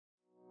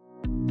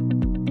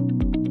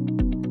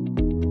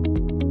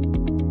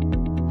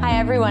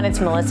everyone, it's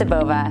Melissa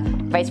Bova,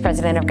 Vice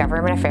President of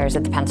Government Affairs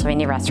at the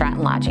Pennsylvania Restaurant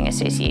and Lodging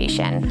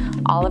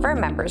Association. All of our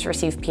members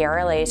receive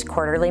PRLA's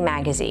quarterly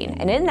magazine,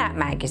 and in that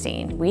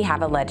magazine, we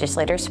have a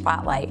legislator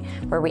spotlight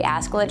where we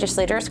ask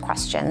legislators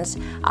questions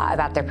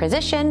about their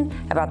position,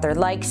 about their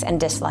likes and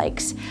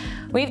dislikes.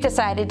 We've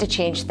decided to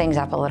change things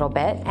up a little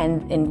bit,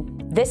 and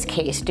in this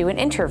case, do an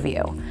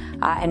interview.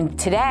 And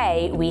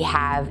today, we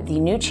have the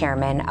new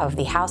chairman of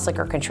the House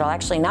Liquor Control,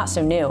 actually not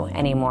so new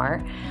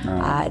anymore,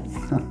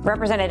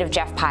 Representative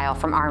Jeff Pyle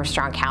from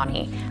Armstrong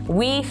County.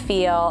 We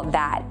feel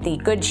that the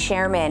good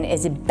chairman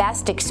is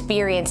best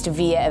experienced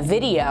via a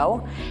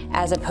video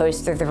as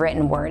opposed to the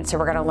written word. So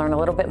we're going to learn a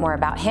little bit more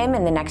about him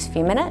in the next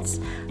few minutes.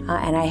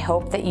 And I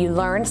hope that you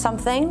learn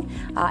something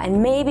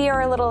and maybe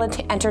are a little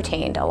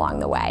entertained along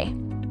the way.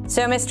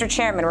 So, Mr.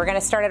 Chairman, we're going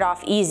to start it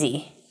off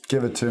easy.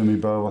 Give it to me,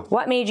 Bova.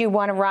 What made you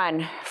want to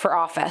run for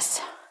office?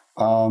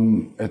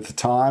 At the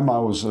time, I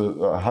was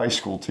a high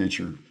school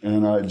teacher,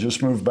 and I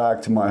just moved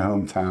back to my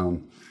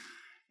hometown,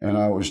 and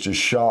I was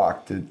just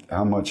shocked at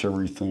how much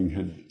everything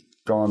had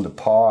gone to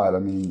pot. I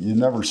mean, you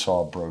never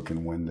saw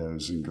broken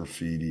windows and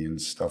graffiti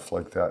and stuff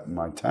like that in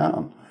my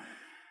town.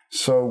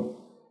 So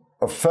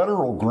a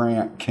federal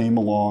grant came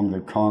along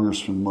that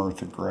Congressman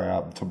Murtha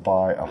grabbed to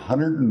buy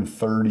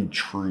 130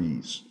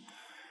 trees.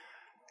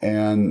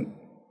 And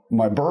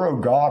my borough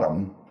got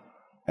them,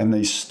 and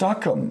they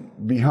stuck them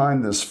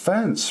behind this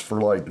fence for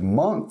like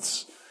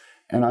months.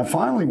 And I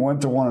finally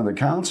went to one of the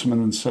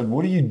councilmen and said,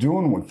 "What are you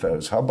doing with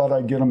those? How about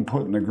I get them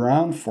put in the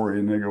ground for you?"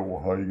 And they go,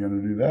 "Well, how are you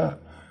going to do that?"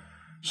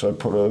 So I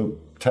put a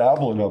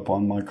tablet up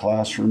on my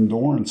classroom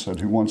door and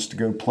said, "Who wants to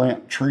go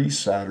plant trees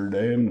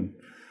Saturday?" And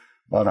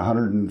about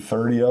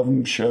 130 of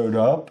them showed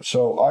up.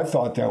 So I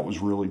thought that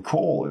was really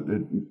cool.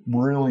 It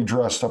really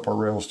dressed up our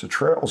Rails to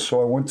Trails. So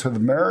I went to the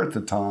mayor at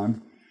the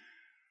time,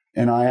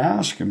 and I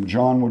asked him,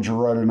 "John, would you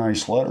write a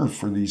nice letter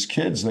for these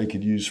kids they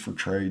could use for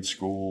trade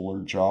school or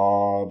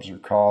jobs or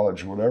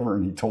college or whatever?"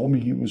 And he told me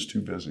he was too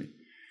busy.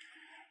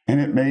 And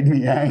it made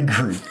me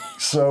angry.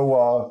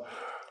 So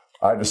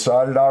I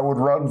decided I would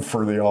run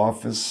for the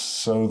office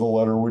so the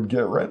letter would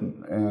get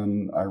written.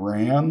 And I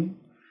ran.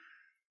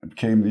 I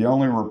became the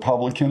only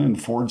Republican in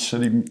Ford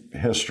City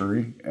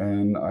history,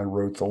 and I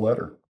wrote the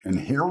letter. And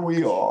here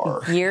we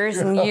are. Years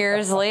and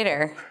years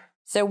later.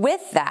 So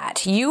with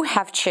that, you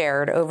have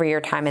chaired over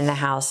your time in the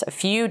House a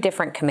few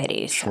different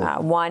committees, Sure.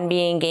 One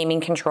being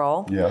gaming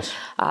control. Yes.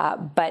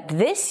 But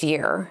this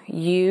year,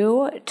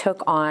 you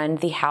took on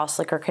the House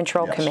Liquor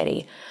Control Yes.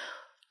 Committee.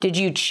 Did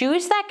you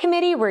choose that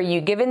committee? Were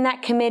you given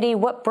that committee?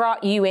 What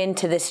brought you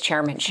into this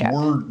chairmanship?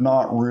 We're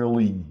not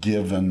really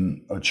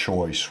given a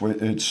choice.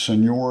 It's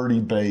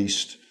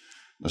seniority-based.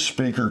 The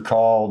speaker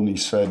called and he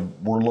said,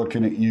 "We're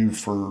looking at you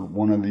for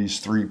one of these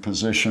three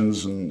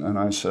positions." And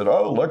I said,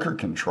 "Oh, liquor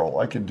control,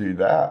 I could do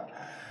that."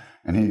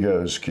 And he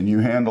goes, "Can you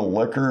handle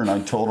liquor?" And I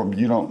told him,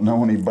 "You don't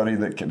know anybody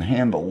that can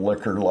handle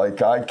liquor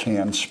like I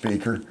can,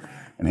 Speaker."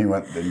 And he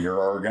went, "Then you're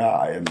our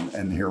guy."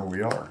 And here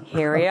we are.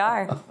 Here we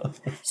are.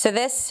 So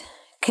this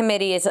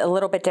committee is a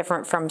little bit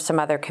different from some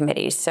other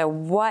committees. So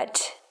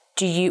what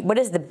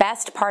is the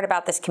best part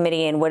about this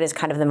committee, and what is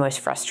kind of the most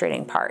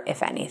frustrating part,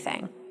 if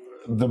anything?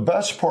 The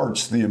best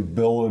part's the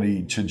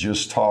ability to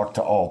just talk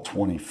to all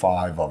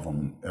 25 of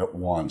them at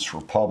once,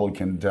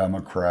 Republican,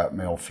 Democrat,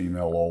 male,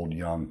 female, old,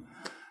 young,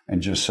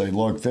 and just say,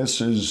 "Look,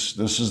 this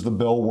is the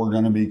bill we're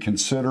going to be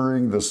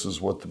considering. This is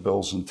what the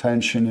bill's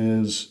intention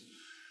is.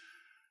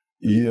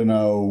 You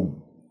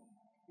know,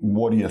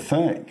 what do you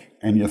think?"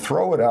 And you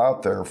throw it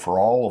out there for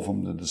all of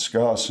them to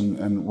discuss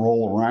and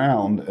roll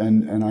around,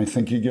 and I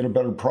think you get a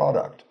better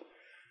product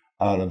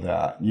out of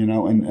that, you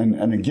know.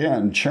 And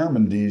again,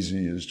 Chairman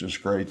Deasy is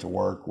just great to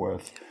work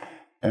with.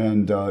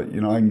 And,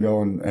 you know, I can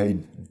go and, "Hey,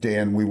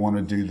 Dan, we want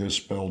to do this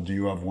bill. Do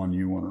you have one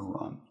you want to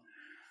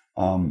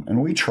run?"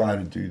 And we try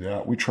to do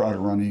that. We try to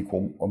run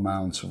equal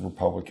amounts of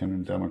Republican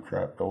and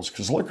Democrat bills,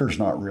 because liquor's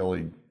not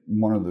really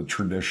one of the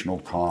traditional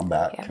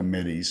combat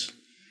committees,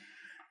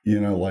 you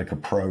know, like a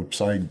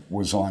PROPS. I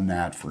was on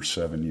that for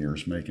 7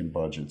 years making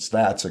budgets.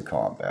 That's a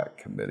combat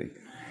committee.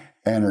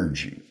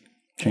 Energy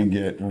can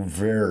get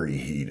very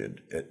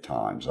heated at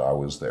times. I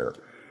was there.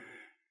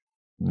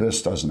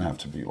 This doesn't have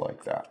to be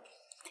like that,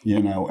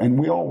 you know, and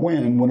we all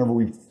win whenever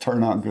we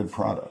turn out good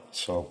products.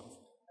 So,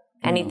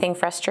 Anything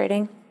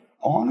frustrating?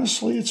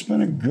 Honestly, it's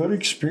been a good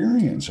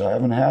experience. I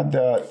haven't had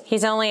that.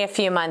 He's only a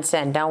few months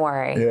in, don't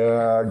worry.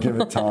 Yeah, give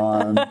it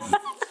time.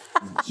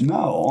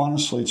 No,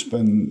 honestly, it's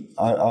been,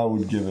 I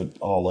would give it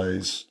all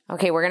A's.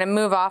 Okay, we're going to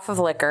move off of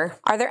liquor.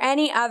 Are there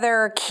any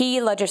other key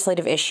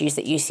legislative issues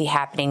that you see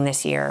happening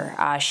this year?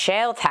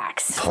 Shale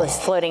tax was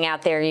floating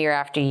out there year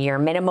after year.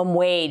 Minimum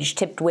wage,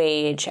 tipped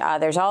wage.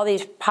 There's all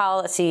these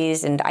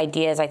policies and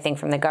ideas, I think,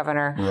 from the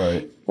governor.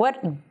 Right.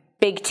 What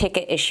big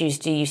ticket issues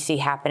do you see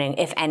happening,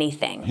 if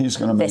anything, he's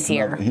going to this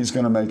year? He's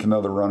going to make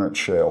another run at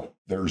shale.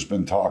 There's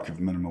been talk of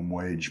minimum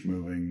wage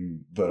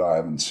moving, but I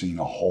haven't seen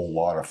a whole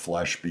lot of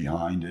flesh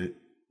behind it.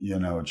 You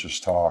know, it's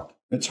just talk.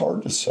 It's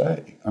hard to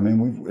say. I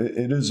mean,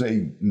 it is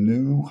a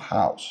new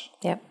House.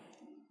 Yep.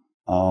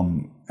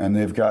 And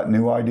they've got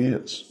new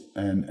ideas,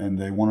 and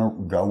they want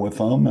to go with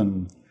them.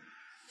 And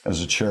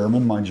as a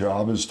chairman, my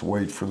job is to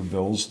wait for the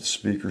bills the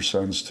speaker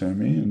sends to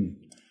me and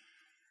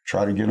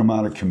try to get them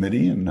out of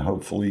committee and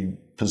hopefully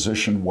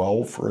position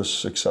well for a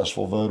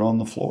successful vote on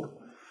the floor.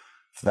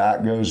 If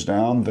that goes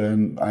down,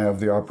 then I have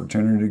the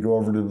opportunity to go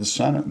over to the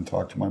Senate and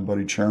talk to my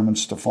buddy Chairman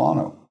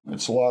Stefano.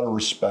 It's a lot of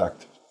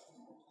respect,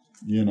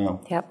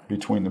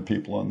 between the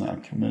people on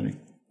that committee.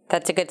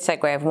 That's a good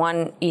segue. I have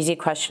one easy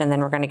question, and then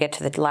we're going to get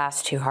to the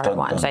last two hard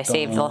ones. I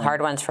saved the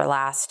hard ones for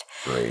last.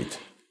 Great.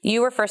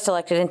 You were first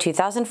elected in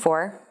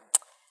 2004,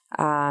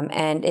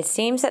 and it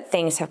seems that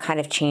things have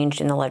kind of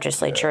changed in the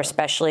legislature,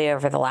 especially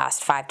over the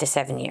last 5 to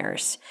 7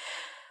 years.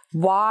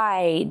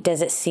 Why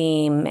does it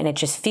seem, and it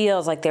just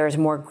feels like there is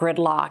more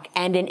gridlock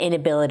and an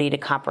inability to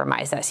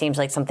compromise? That seems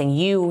like something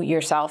you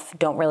yourself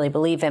don't really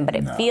believe in, but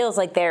it feels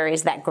like there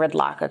is that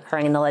gridlock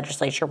occurring in the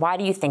legislature. Why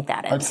do you think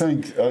that is? I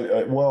think,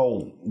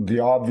 the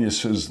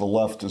obvious is the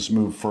left has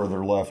moved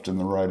further left and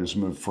the right has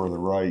moved further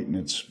right, and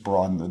it's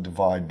broadened the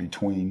divide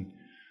between.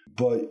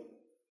 But,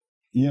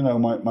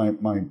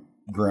 my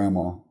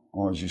grandma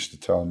always used to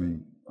tell me,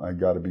 I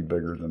got to be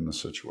bigger than the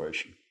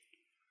situation.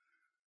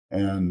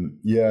 And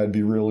it'd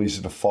be real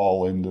easy to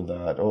fall into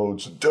that. Oh,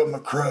 it's a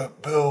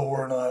Democrat bill.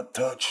 We're not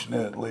touching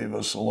it. Leave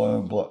us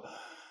alone. Blah.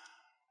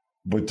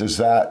 But does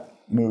that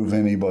move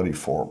anybody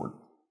forward?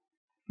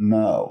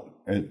 No.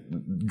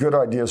 Good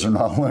ideas are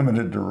not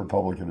limited to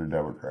Republican or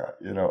Democrat.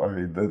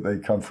 They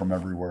come from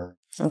everywhere.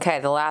 Okay,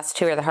 the last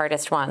two are the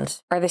hardest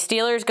ones. Are the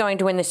Steelers going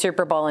to win the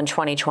Super Bowl in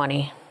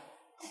 2020?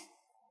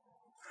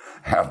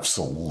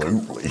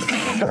 Absolutely.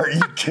 Are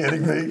you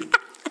kidding me?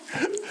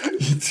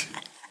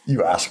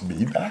 You ask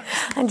me that?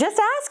 I'm just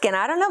asking.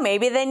 I don't know.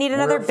 Maybe they need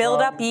another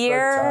build-up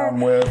year. The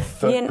town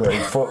with the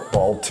great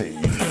football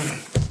team.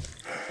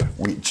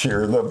 We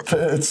cheer the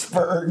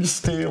Pittsburgh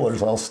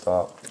Steelers. I'll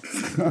stop.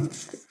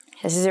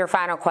 This is your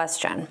final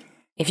question.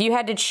 If you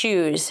had to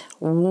choose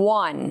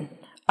one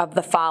of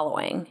the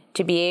following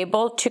to be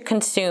able to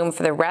consume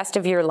for the rest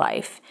of your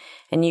life,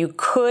 and you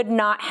could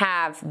not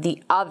have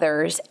the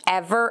others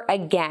ever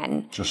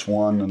again. Just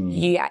one?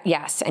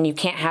 Yes, and you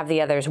can't have the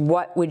others.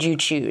 What would you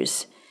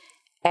choose?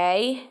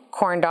 A,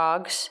 corn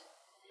dogs,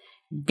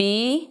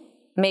 B,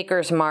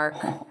 Maker's Mark,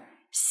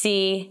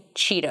 C,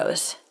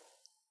 Cheetos.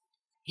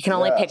 You can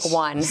only pick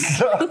one.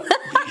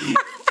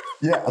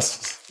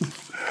 Yes.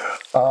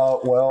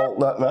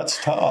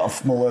 That's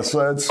tough,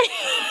 Melissa.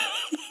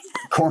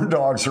 Corn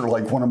dogs are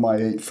like one of my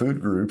 8 food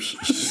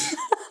groups,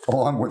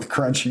 along with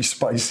crunchy,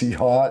 spicy,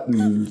 hot,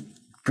 and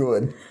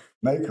good.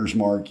 Maker's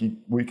Mark,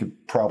 we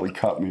could probably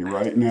cut me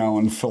right now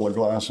and fill a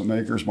glass of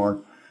Maker's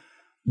Mark.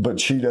 But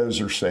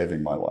Cheetos are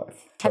saving my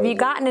life. Have you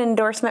gotten an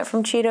endorsement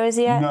from Cheetos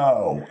yet?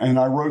 No, and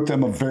I wrote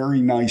them a very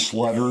nice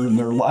letter, and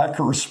their lack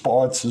of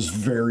response is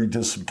very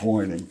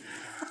disappointing.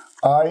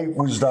 I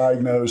was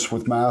diagnosed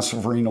with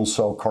massive renal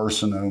cell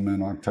carcinoma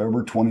in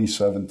October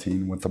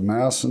 2017 with a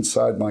mass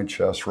inside my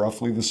chest,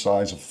 roughly the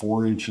size of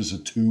 4 inches of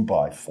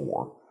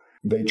 2x4.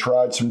 They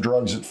tried some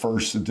drugs at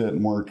first that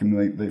didn't work,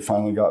 and they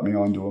finally got me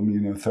onto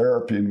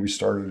immunotherapy, and we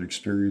started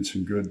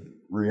experiencing good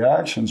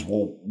reactions.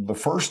 Well, the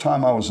first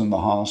time I was in the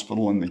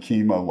hospital in the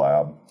chemo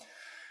lab,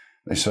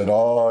 they said,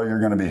 oh, you're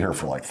going to be here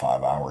for like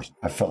 5 hours.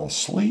 I fell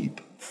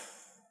asleep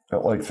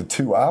at like the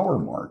 2-hour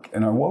mark,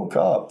 and I woke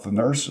up. The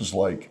nurse is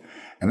like,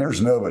 and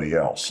there's nobody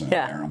else in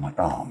there. I'm like,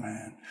 oh,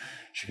 man.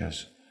 She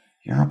goes,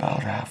 you're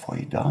about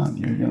halfway done.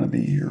 You're going to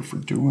be here for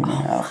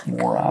 2.5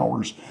 more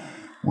hours.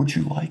 Would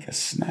you like a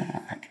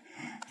snack?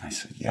 And I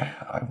said, yeah,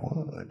 I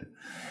would.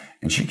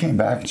 And she came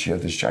back and she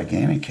had this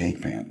gigantic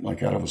cake pan,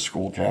 like out of a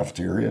school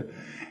cafeteria,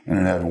 and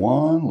it had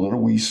one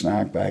little wee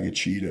snack bag of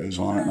Cheetos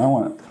on it. And I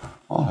went,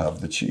 I'll have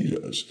the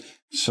Cheetos.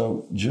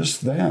 So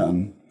just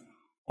then,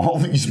 all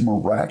these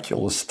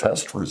miraculous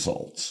test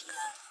results,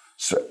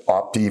 so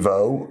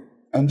Optivo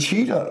and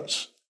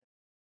Cheetos.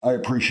 I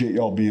appreciate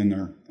y'all being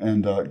there,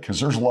 and because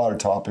there's a lot of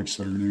topics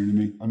that are new to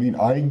me. I mean,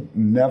 I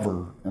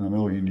never in a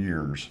million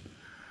years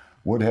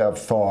would have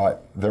thought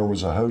there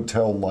was a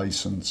hotel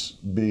license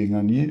being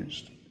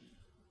unused.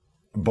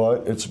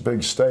 But it's a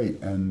big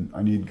state, and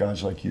I need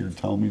guys like you to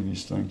tell me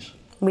these things.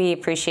 We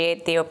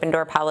appreciate the open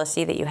door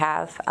policy that you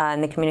have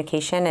and the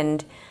communication.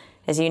 And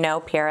as you know,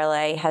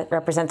 PRLA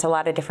represents a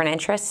lot of different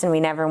interests, and we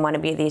never want to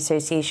be the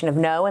association of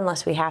no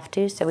unless we have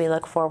to. So we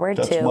look forward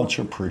to. That's much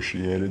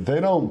appreciated.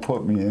 They don't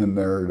put me in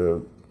there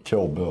to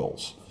kill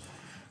bills.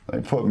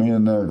 They put me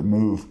in there to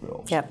move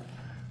bills. Yep.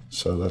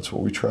 So that's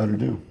what we try to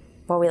do.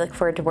 Well, we look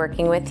forward to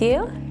working with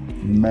you.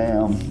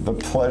 Ma'am, the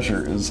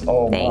pleasure is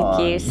all mine.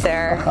 Thank you,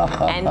 sir.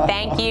 And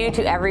thank you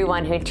to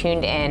everyone who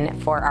tuned in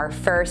for our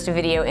first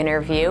video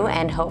interview.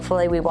 And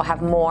hopefully we will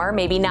have more,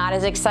 maybe not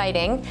as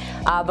exciting,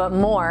 but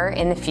more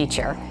in the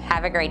future.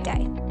 Have a great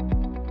day.